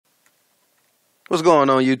What's going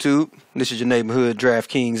on, YouTube? This is your neighborhood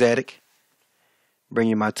DraftKings addict. Bring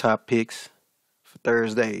you my top picks for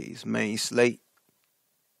Thursday's main slate.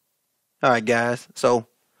 All right, guys. So,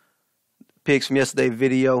 picks from yesterday's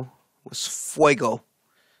video was fuego.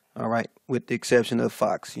 All right, with the exception of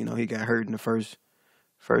Fox. He got hurt in the first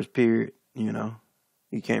period.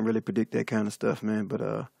 You can't really predict that kind of stuff, man. But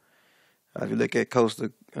if you look at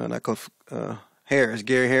Harris,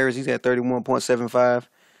 Gary Harris, he's at 31.75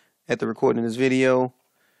 at the recording of this video.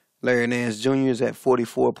 Larry Nance Jr. is at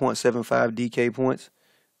 44.75 DK points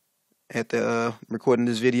at the recording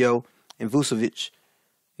of this video. And Vucevic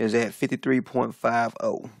is at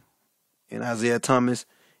 53.50. And Isaiah Thomas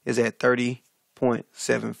is at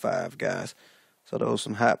 30.75, guys. So those are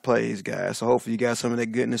some hot plays, guys. So hopefully you got some of that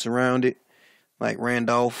goodness around it. Like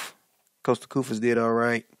Randolph, Costa Kufas did all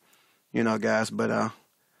right. Guys. But,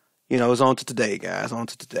 it's on to today, guys. On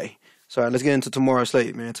to today. So, all right, let's get into tomorrow's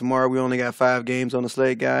slate, man. Tomorrow we only got 5 games on the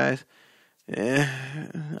slate, guys.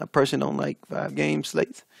 I personally don't like 5-game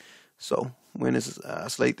slates. So, when it's a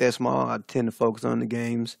slate that small, I tend to focus on the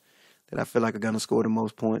games that I feel like are going to score the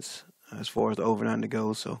most points as far as the over and under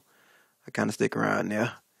goes. So, I kind of stick around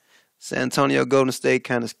there. San Antonio Golden State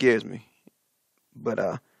kind of scares me.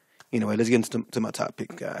 But, anyway, let's get into my top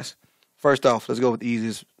picks, guys. First off, let's go with the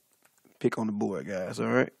easiest pick on the board, guys, all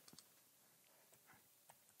right?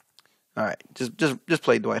 All right, just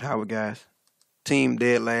play Dwight Howard, guys. Team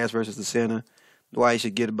dead last versus the center. Dwight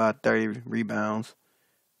should get about 30 rebounds.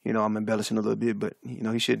 I'm embellishing a little bit, but,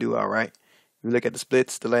 he should do all right. If you look at the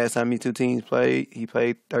splits, the last time these two teams played, he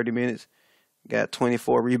played 30 minutes, got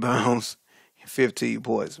 24 rebounds, 15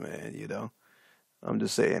 points, man, I'm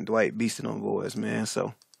just saying, Dwight beasting on boys, man.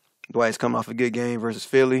 So, Dwight's come off a good game versus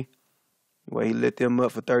Philly, where he lit them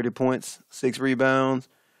up for 30 points, 6 rebounds,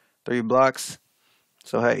 3 blocks.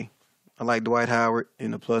 So, hey, I like Dwight Howard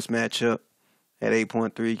in the plus matchup at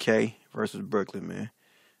 8.3K versus Brooklyn, man.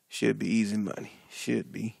 Should be easy money.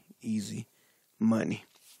 Should be easy money.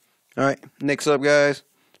 All right, next up, guys,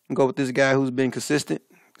 I'm going to go with this guy who's been consistent,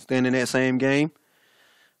 staying in that same game.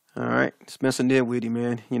 All right, Spencer Dinwiddie,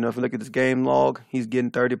 man. If you look at this game log, he's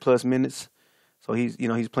getting 30-plus minutes. So he's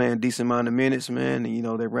playing a decent amount of minutes, man.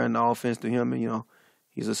 And, they run the offense to him, and,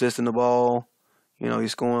 he's assisting the ball.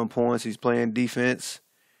 He's scoring points. He's playing defense.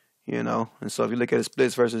 And so if you look at the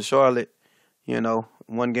splits versus Charlotte,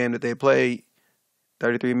 one game that they played,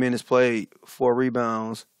 33 minutes played, 4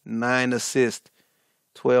 rebounds, 9 assists,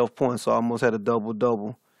 12 points. So I almost had a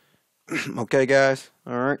double-double. Okay, guys?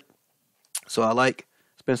 All right. So I like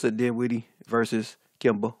Spencer Dinwiddie versus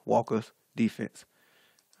Kemba Walker's defense.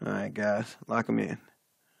 All right, guys. Lock them in.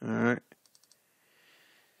 All right.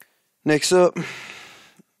 Next up,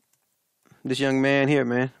 this young man here,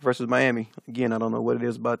 man, versus Miami. Again, I don't know what it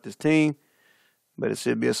is about this team, but it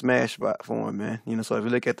should be a smash spot for him, man. So if you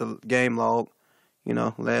look at the game log,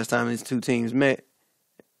 last time these two teams met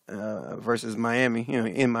versus Miami,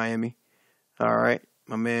 in Miami. All right,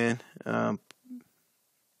 my man. Oh,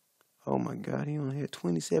 my God, he only had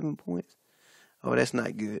 27 points. Oh, that's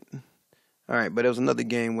not good. All right, but there was another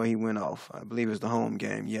game where he went off. I believe it was the home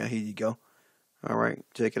game. Yeah, here you go. All right,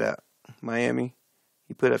 check it out. Miami.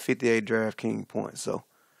 He put up 58 DraftKings points. So,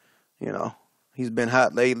 he's been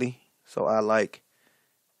hot lately. So I like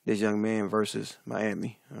this young man versus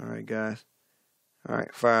Miami. All right, guys. All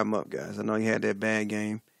right, fire him up, guys. I know he had that bad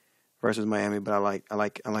game versus Miami, but I like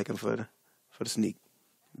him for the sneak.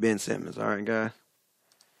 Ben Simmons. All right, guys.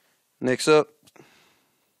 Next up,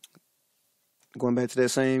 going back to that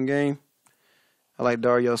same game, I like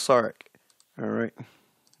Dario Saric. All right.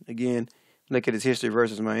 Again, look at his history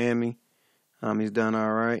versus Miami. He's done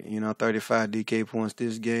all right. 35 DK points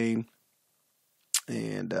this game.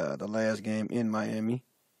 And the last game in Miami,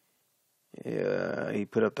 he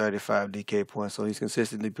put up 35 DK points. So he's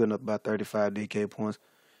consistently putting up about 35 DK points,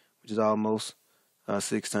 which is almost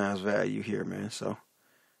 6 times value here, man. So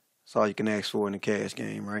that's all you can ask for in the cash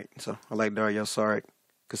game, right? So I like Dario Saric,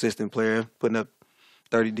 consistent player, putting up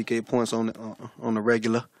 30 DK points on the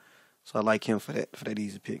regular. So I like him for that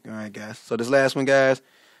easy pick. All right, guys. So this last one, guys,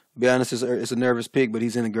 be honest, it's a nervous pick, but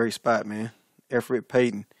he's in a great spot, man. Elfrid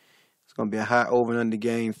Payton. It's going to be a high over and under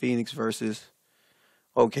game. Phoenix versus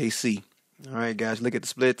OKC. All right, guys, look at the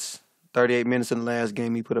splits. 38 minutes in the last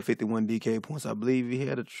game. He put up 51 DK points. I believe he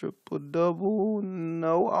had a triple-double.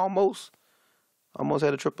 No, almost. Almost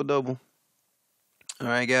had a triple-double. All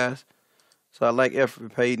right, guys. So I like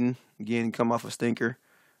Elfrid Payton. Again, come off a stinker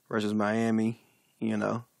versus Miami,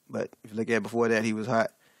 But if you look at before that, he was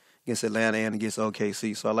hot against Atlanta and against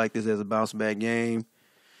OKC. So I like this as a bounce-back game,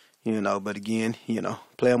 But again,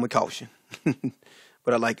 play him with caution.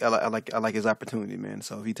 But I like his opportunity, man.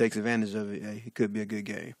 So if he takes advantage of it, hey, it could be a good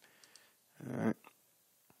game. All right.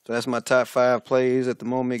 So that's my top 5 plays at the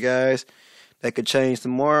moment, guys. That could change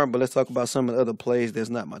tomorrow, but let's talk about some of the other plays that's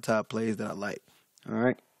not my top plays that I like. All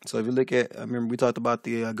right. So if you look at, I remember we talked about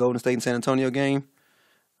the Golden State and San Antonio game.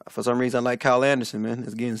 For some reason, I like Kyle Anderson, man.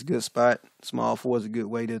 Again, it's a good spot. Small four is a good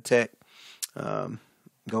way to attack.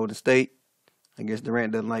 Golden State, I guess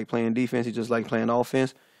Durant doesn't like playing defense. He just likes playing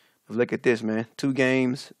offense. But look at this, man. 2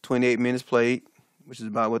 games, 28 minutes played, which is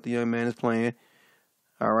about what the young man is playing.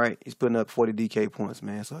 All right. He's putting up 40 DK points,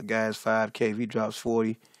 man. So a guy's 5K. If he drops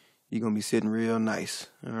 40, you're going to be sitting real nice.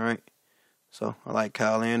 All right. So I like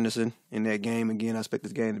Kyle Anderson in that game. Again, I expect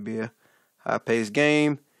this game to be a high-paced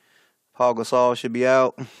game. Paul Gasol should be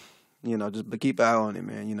out. But keep an eye on it,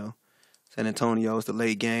 man. San Antonio, it's the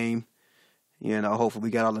late game. Hopefully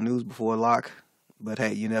we got all the news before lock. But,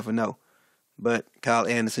 hey, you never know. But Kyle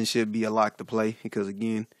Anderson should be a lock to play because,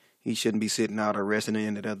 again, he shouldn't be sitting out or resting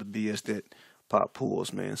in that other BS that Pop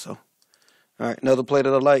pulls, man. So, all right, another play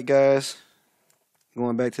that I like, guys.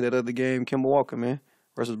 Going back to that other game, Kemba Walker, man,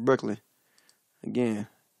 versus Brooklyn. Again,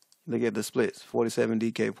 look at the splits, 47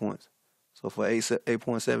 DK points. So for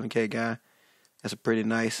 8.7K guy, that's a pretty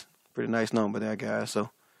nice number there, guys.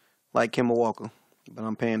 So, like Kemba Walker, but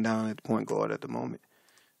I'm paying down at the point guard at the moment.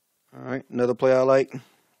 All right, another play I like.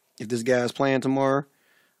 If this guy's playing tomorrow,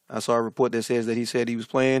 I saw a report that says that he said he was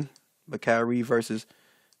playing, but Kyrie versus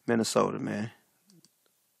Minnesota, man.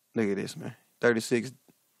 Look at this, man. 36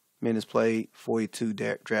 minutes played, 42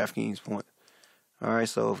 DraftKings points. All right,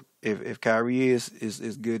 so if Kyrie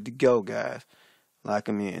is good to go, guys, lock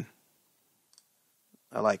him in.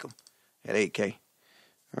 I like him at 8K.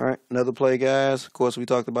 All right, another play, guys. Of course, we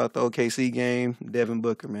talked about the OKC game. Devin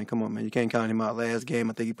Booker, man. Come on, man. You can't count him out. Last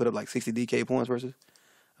game, I think he put up like 60 DK points versus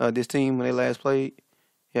this team when they last played.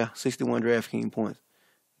 Yeah, 61 DraftKings points.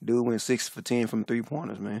 Dude went 6 for 10 from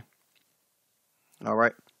 3-pointers, man. All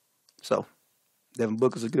right. So, Devin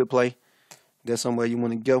Booker's a good play. That's somewhere you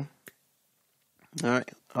want to go. All right.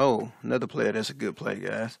 Oh, another player that's a good play,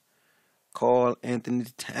 guys. Karl Anthony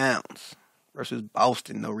Towns versus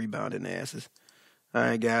Boston. No rebounding asses. All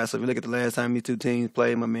right, guys. So if you look at the last time these two teams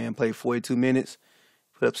played, my man played 42 minutes.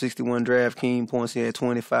 Put up 61 DraftKings points. He had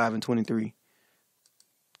 25 and 23.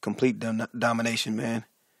 Complete domination, man.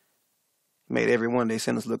 Made every one of their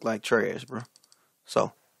centers look like trash, bro.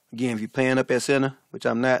 So, again, if you're playing up at center, which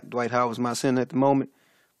I'm not, Dwight Howard's my center at the moment.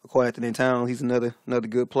 But Karl Anthony Towns, he's another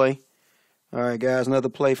good play. All right, guys, another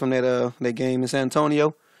play from that game in San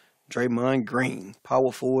Antonio. Draymond Green,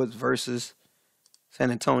 power forwards versus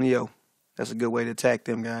San Antonio. That's a good way to attack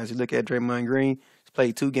them, guys. You look at Draymond Green, he's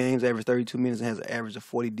played 2 games, averaged 32 minutes, and has an average of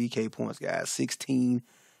 40 DK points, guys. 16,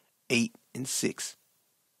 8, and 6.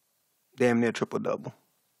 Damn near triple-double.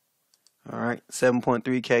 All right,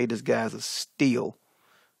 7.3K. This guy's a steal.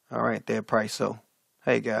 All right, that price. So,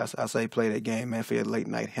 hey, guys, I say play that game, man, for your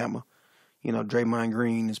late-night hammer. Draymond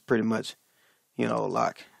Green is pretty much, a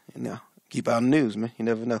lock. And now, keep out on the news, man. You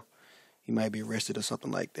never know. He might be arrested or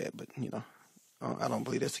something like that, but, I don't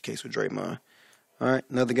believe that's the case with Draymond. All right,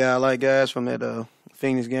 another guy I like, guys, from that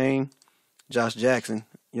Phoenix game, Josh Jackson.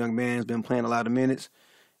 Young man's been playing a lot of minutes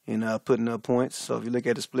and putting up points. So if you look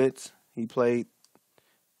at the splits, he played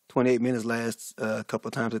 28 minutes last couple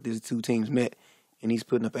of times that these two teams met, and he's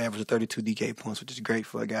putting up an average of 32 DK points, which is great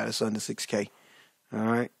for a guy that's under 6K. All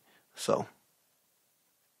right, so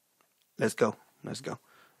let's go.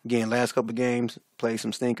 Again, last couple of games, played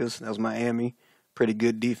some stinkers. That was Miami. Pretty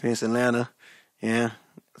good defense. Atlanta, yeah,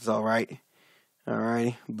 it's all right. All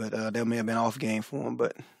righty, but that may have been off game for him.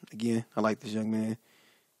 But again, I like this young man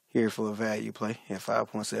here for a value play at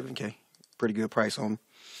 5.7K. Pretty good price on him.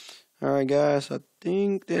 All right, guys, I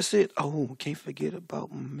think that's it. Oh, can't forget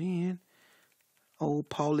about my man, old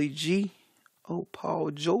Paulie G, old Paul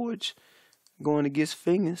George, going against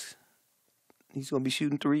Phoenix. He's going to be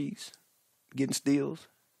shooting threes, getting steals,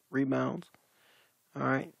 rebounds. All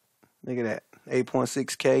right, look at that,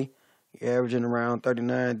 8.6K. You're averaging around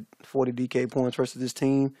 39, 40 DK points versus this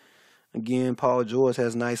team. Again, Paul George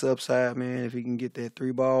has nice upside, man. If he can get that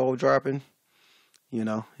 3-ball dropping,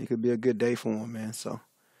 it could be a good day for him, man. So,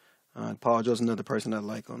 Paul George is another person I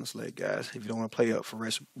like on the slate, guys. If you don't want to play up for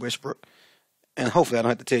Westbrook. And hopefully I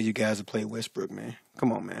don't have to tell you guys to play Westbrook, man.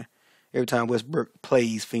 Come on, man. Every time Westbrook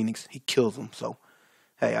plays Phoenix, he kills them. So,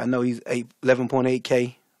 hey, I know he's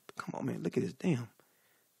 11.8K. But come on, man. Look at this. Damn.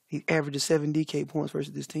 He averages 7 DK points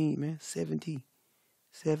versus this team, man. 70.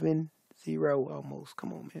 7-0 almost.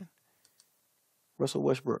 Come on, man. Russell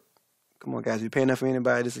Westbrook. Come on, guys. If you're paying up for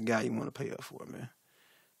anybody, this is a guy you want to pay up for, man.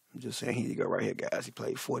 I'm just saying, here you go right here, guys. He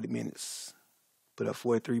played 40 minutes, put up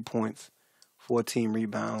 43 points, 14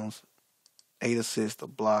 rebounds, 8 assists, a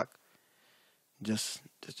block. Just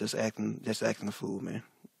acting the fool, man.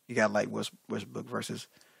 You got like Westbrook versus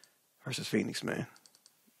Phoenix, man.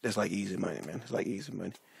 That's like easy money, man. It's like easy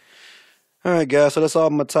money. All right, guys. So that's all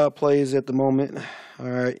my top plays at the moment. All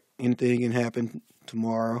right. Anything can happen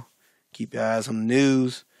tomorrow. Keep your eyes on the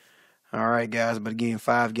news. All right, guys. But again,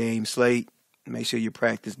 5-game slate. Make sure you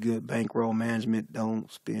practice good bankroll management. Don't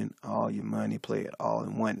spend all your money. Play it all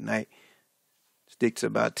in one night. Stick to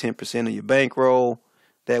about 10% of your bankroll.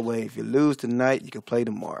 That way, if you lose tonight, you can play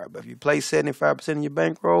tomorrow. But if you play 75% of your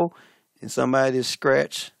bankroll and somebody is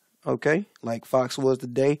scratched, okay, like Fox was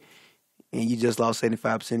today, and you just lost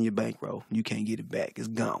 75% of your bankroll, you can't get it back. It's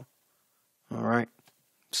gone. All right?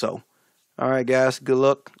 So, all right, guys, good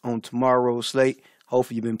luck on tomorrow's slate.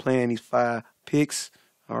 Hopefully you've been playing these 5 picks,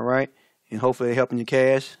 all right? And hopefully they're helping your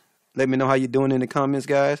cash. Let me know how you're doing in the comments,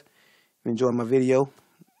 guys. If you enjoyed my video,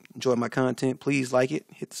 enjoyed my content, please like it.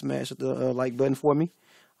 Hit the smash the like button for me.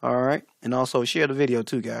 All right. And also share the video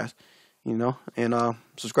too, guys. You know, and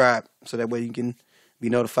subscribe so that way you can be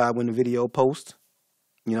notified when the video posts.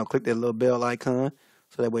 You know, click that little bell icon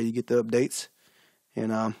so that way you get the updates.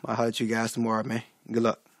 And I'll holler at you guys tomorrow, man. Good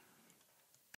luck.